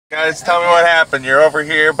Guys, tell me what happened. You're over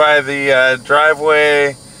here by the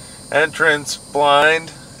driveway entrance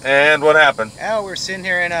blind, and what happened? Yeah, we were sitting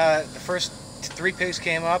here and the first 3 pigs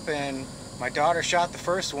came up and my daughter shot the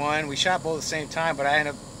first one. We shot both at the same time, but I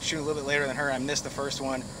ended up shooting a little bit later than her. I missed the first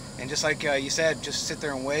one. And just like you said, just sit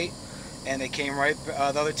there and wait. And they came right, the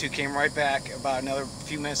other 2 came right back about another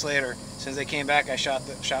few minutes later. As soon as they came back, I shot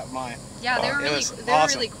mine. Yeah, they were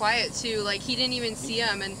awesome. really quiet too. Like he didn't even see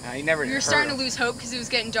him, and he never we were starting to lose hope because it was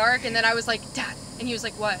getting dark. And then I was like, "Dad," and he was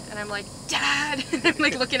like, "What?" And I'm like, "Dad." And I'm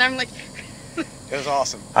like looking. I'm like, it was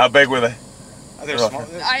awesome. How big were they? They were small.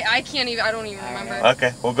 I can't even. I don't even remember.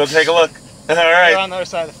 Okay, we'll go take a look. All right. They're on the other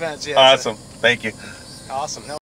side of the fence. Yeah. Awesome. Thank you. Awesome. No